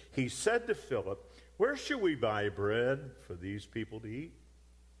him, he said to Philip, where should we buy bread for these people to eat?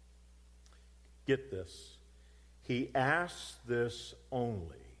 Get this. He asked this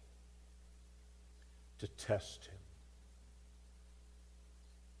only to test him.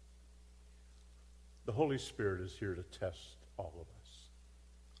 The Holy Spirit is here to test all of us.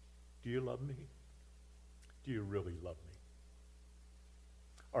 Do you love me? Do you really love me?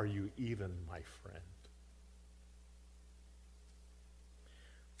 Are you even my friend?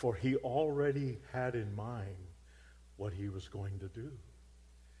 For he already had in mind what he was going to do.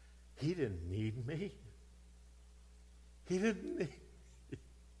 He didn't need me. He didn't need me.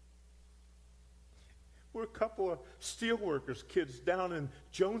 We're a couple of steelworkers kids down in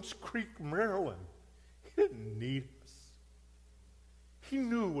Jones Creek, Maryland. He didn't need us. He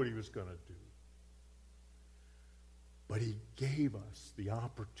knew what he was going to do. But he gave us the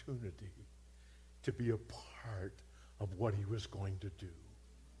opportunity to be a part of what he was going to do.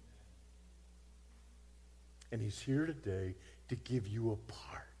 And he's here today to give you a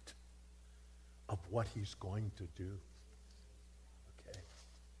part of what he's going to do. Okay.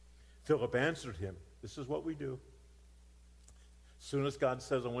 Philip answered him. This is what we do. As soon as God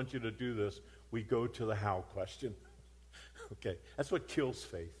says, I want you to do this, we go to the how question. Okay, that's what kills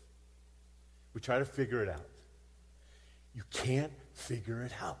faith. We try to figure it out. You can't figure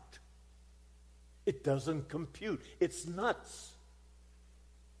it out. It doesn't compute. It's nuts.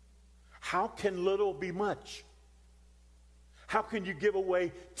 How can little be much? How can you give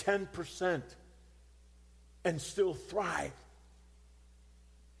away 10% and still thrive?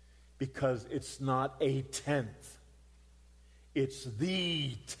 Because it's not a tenth. It's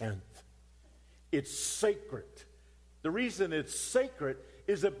the tenth. It's sacred. The reason it's sacred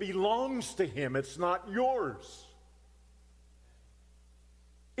is it belongs to him. It's not yours.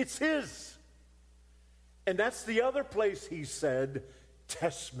 It's his. And that's the other place he said,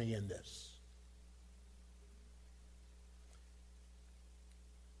 test me in this.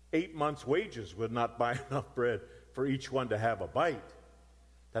 8 months' wages would not buy enough bread for each one to have a bite.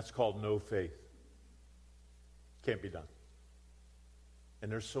 That's called no faith. Can't be done.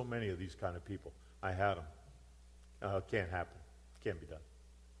 And there's so many of these kind of people. I had them. Can't happen. Can't be done.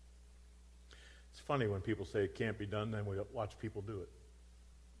 It's funny when people say it can't be done, then we watch people do it.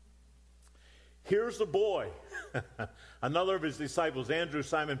 Here's a boy. Another of his disciples, Andrew,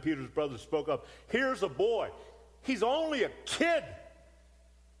 Simon Peter's brother, spoke up. Here's a boy. He's only a kid.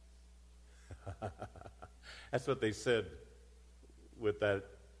 That's what they said with that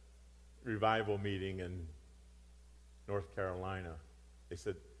revival meeting in North Carolina. They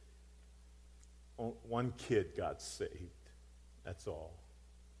said, one kid got saved. That's all.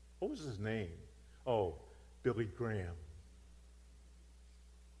 What was his name? Oh, Billy Graham.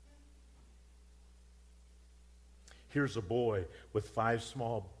 Here's a boy with 5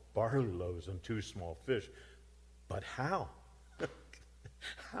 small barley loaves and 2 small fish. But how?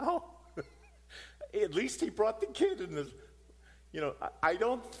 How? At least he brought the kid in this. You know, I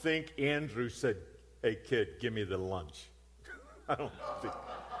don't think Andrew said, hey, kid, give me the lunch. I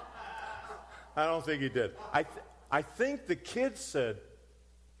don't think he did. I think the kid said,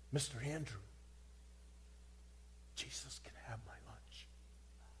 Mr. Andrew, Jesus can have my lunch.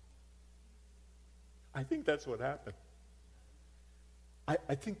 I think that's what happened.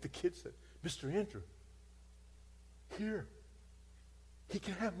 I think the kid said, Mr. Andrew, here, he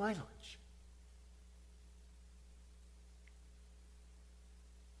can have my lunch.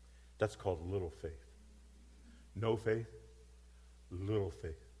 That's called little faith. No faith, little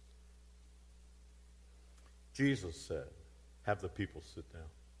faith. Jesus said, have the people sit down.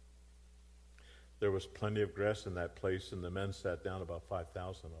 There was plenty of grass in that place, and the men sat down, about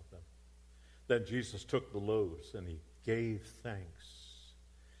 5,000 of them. Then Jesus took the loaves, and he gave thanks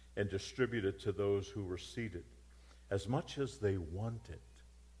and distributed to those who were seated, as much as they wanted.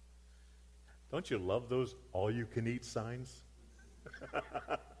 Don't you love those all-you-can-eat signs?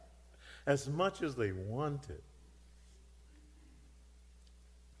 As much as they wanted.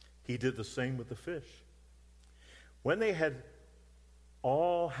 He did the same with the fish. When they had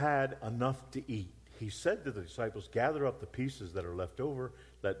all had enough to eat, he said to the disciples, gather up the pieces that are left over,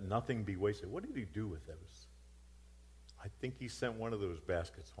 let nothing be wasted. What did he do with those? I think he sent one of those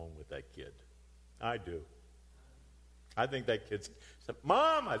baskets home with that kid. I do. I think that kid said,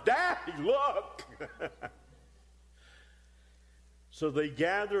 Mama, Daddy, look. So they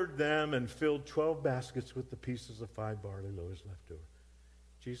gathered them and filled 12 baskets with the pieces of 5 barley loaves left over.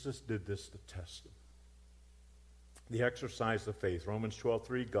 Jesus did this to test them. The exercise of faith. Romans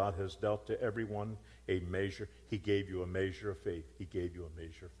 12:3, God has dealt to everyone a measure. He gave you a measure of faith. He gave you a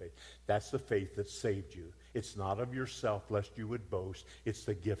measure of faith. That's the faith that saved you. It's not of yourself, lest you would boast. It's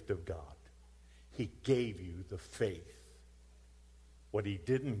the gift of God. He gave you the faith. What he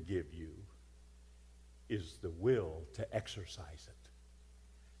didn't give you is the will to exercise it.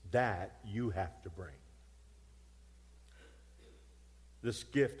 That you have to bring. This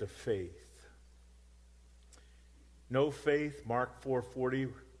gift of faith. No faith, Mark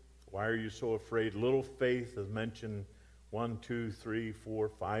 4:40. Why are you so afraid? Little faith is mentioned 1, 2, 3, 4,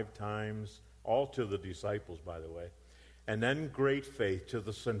 5 times. All to the disciples, by the way. And then great faith to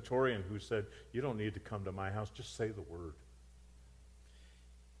the centurion who said, you don't need to come to my house, just say the word.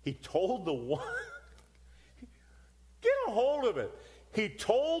 He told the one, get a hold of it. He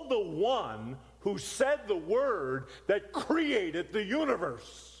told the one who said the word that created the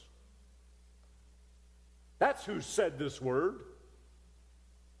universe. That's who said this word.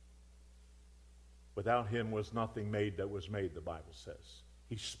 Without him was nothing made that was made, the Bible says.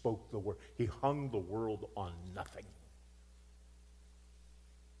 He spoke the word. He hung the world on nothing.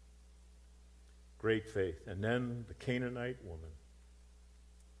 Great faith. And then the Canaanite woman,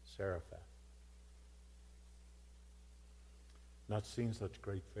 Zarephath. Not seen such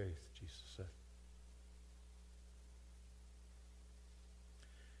great faith, Jesus said.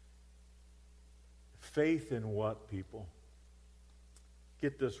 Faith in what, people?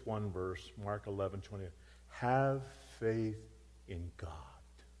 Get this one verse, Mark 11:20. Have faith in God.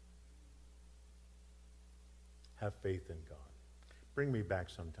 Have faith in God. Bring me back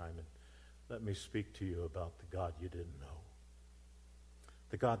sometime and let me speak to you about the God you didn't know.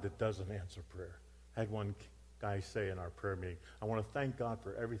 The God that doesn't answer prayer. I had one guy say in our prayer meeting, I want to thank God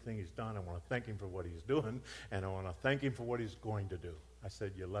for everything he's done. I want to thank him for what he's doing, and I want to thank him for what he's going to do. I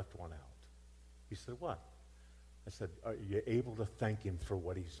said, you left one out. He said, what? I said, are you able to thank him for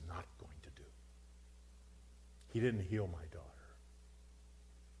what he's not going to do? He didn't heal my daughter.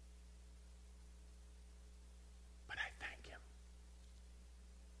 But I thank him.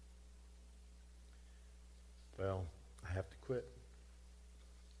 Well, I have to quit.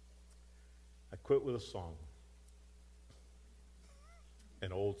 I quit with a song.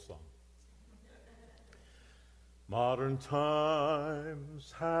 An old song. Modern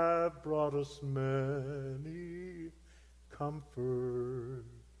times have brought us many comforts.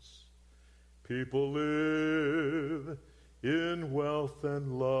 People live in wealth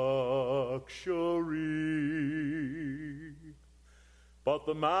and luxury. But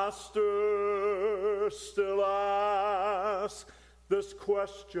the Master still asks this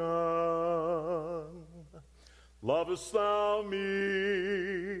question. Lovest thou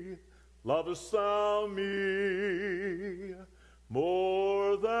me? Lovest thou me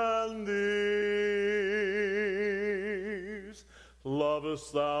more than these?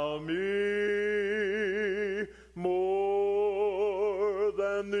 Lovest thou me more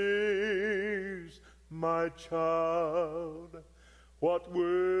than these, my child? What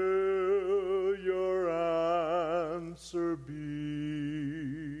will your answer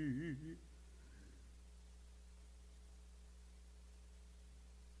be?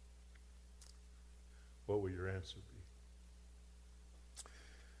 What will your answer be?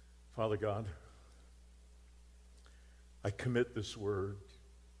 Father God, I commit this word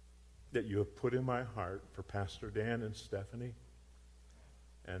that you have put in my heart for Pastor Dan and Stephanie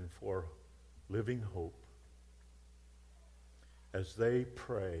and for Living Hope as they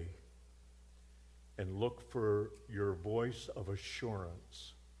pray and look for your voice of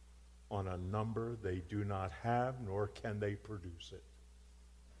assurance on a number they do not have, nor can they produce it.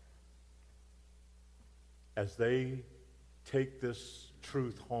 As they take this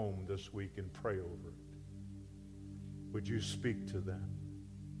truth home this week and pray over it, would you speak to them?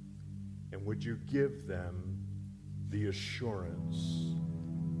 And would you give them the assurance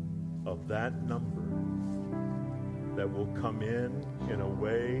of that number that will come in a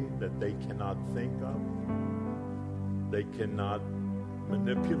way that they cannot think of, they cannot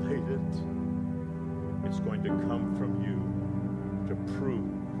manipulate it. It's going to come from you to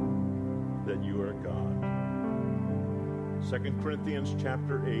prove that you are God. 2 Corinthians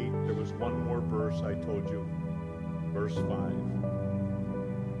chapter 8, there was one more verse I told you, verse 5.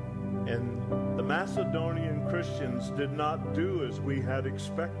 And the Macedonian Christians did not do as we had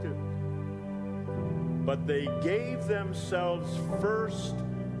expected, but they gave themselves first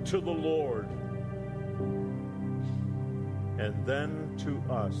to the Lord and then to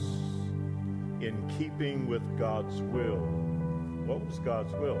us in keeping with God's will. What was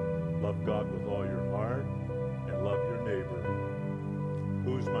God's will? Love God with all your heart and love your neighbor.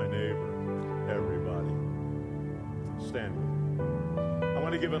 Who's my neighbor? Everybody. Stand with me. I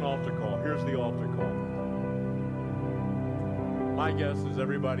want to give an altar call. Here's the altar call. My guess is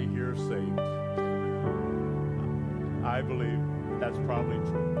everybody here is saved. I believe that's probably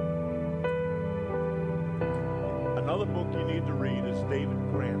true. Another book you need to read is David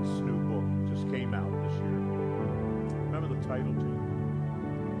Grant's new book. Just came out this year. Remember the title too.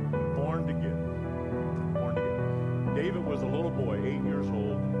 Born to Give. Born to Give. David was a little boy, 8 years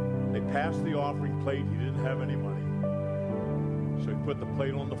old. They passed the offering plate. He didn't have any money. So he put the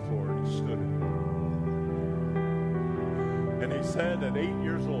plate on the floor and he stood it. And he said at 8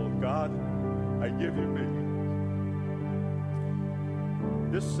 years old, God, I give you me.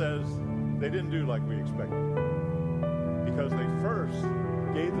 This says they didn't do like we expected, because they first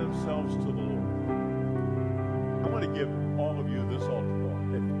gave themselves to the Lord. I want to give all of you this altar call.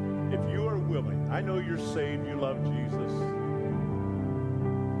 If you are willing, I know you're saved, you love Jesus,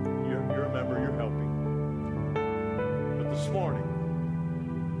 you're a member, you're helping. But this morning,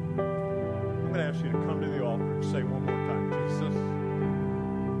 I'm going to ask you to come to the altar and say one more time, Jesus,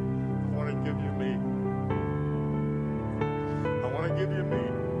 I want to give you me. I want to give you me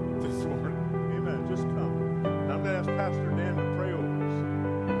this morning. Amen. Just come. And I'm going to ask Pastor Dan to pray over us.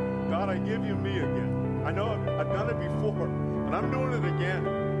 God, I give you me again. I know I've done it before, but I'm doing it again.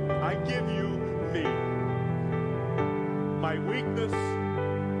 I give you me. My weakness,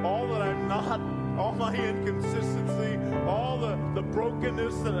 all that I'm not, all my inconsistency, all the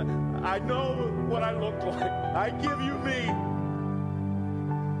brokenness that I know what I look like. I give you me.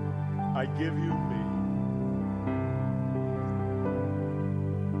 I give you me.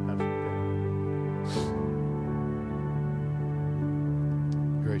 That's okay.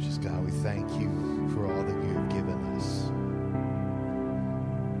 Gracious God, we thank you for all that you have given us.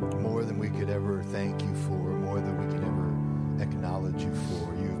 More than we could ever thank you for, more than we can ever acknowledge you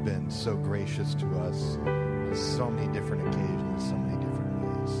for. You've been so gracious to us on so many different occasions, so many different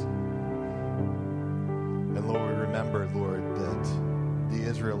ways. And Lord, we remember, Lord, that the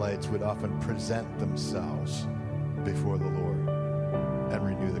Israelites would often present themselves before the Lord and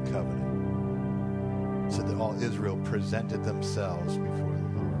renew the covenant. So that all Israel presented themselves before the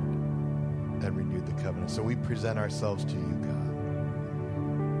Lord and renewed the covenant. So we present ourselves to you, God.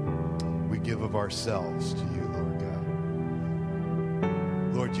 We give of ourselves to you, Lord God.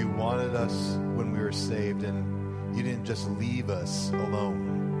 Lord, you wanted us when we were saved, and you didn't just leave us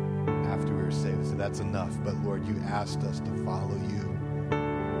alone after we were saved. So that's enough. But Lord, you asked us to follow you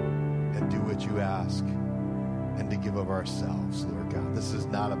and do what you ask and to give of ourselves, Lord God. This is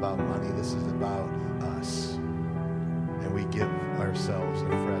not about money. This is about us. And we give ourselves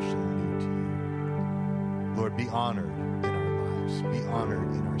afresh and anew to you. Lord, be honored in our lives. Be honored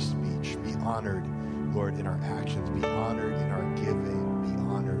in our speech. Be honored, Lord, in our actions. Be honored in our giving. Be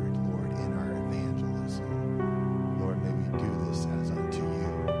honored, Lord, in our evangelism. Lord, may we do this as unto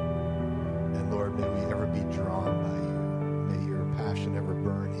you. And Lord, may we ever be drawn by you. May your passion ever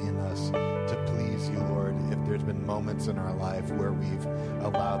burn in us to please you, Lord. If there's been moments in our life where we've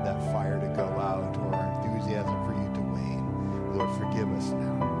allowed that fire to go out or our enthusiasm for you to wane, Lord, forgive us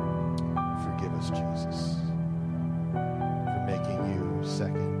now. Forgive us, Jesus, for making you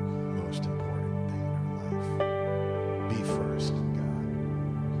second most important thing in our life. Be first,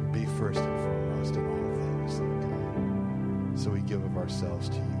 God. Be first and foremost in all things, Lord God. So we give of ourselves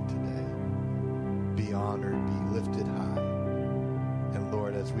to you today. Be honored, be lifted high. And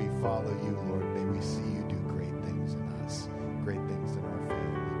Lord, as we follow you, Lord, may we see you do great things in us, great things in our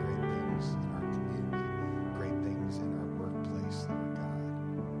family, great things in our community, great things in our workplace, Lord God.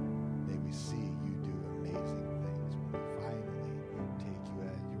 May we see you do amazing things when we finally take you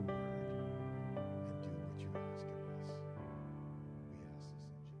at your word and do what you ask of us. We ask this in Jesus'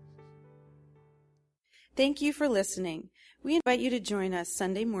 name. Thank you for listening. We invite you to join us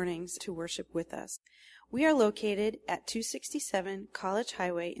Sunday mornings to worship with us. We are located at 267 College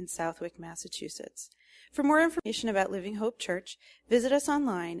Highway in Southwick, Massachusetts. For more information about Living Hope Church, visit us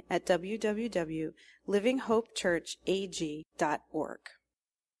online at www.livinghopechurchag.org.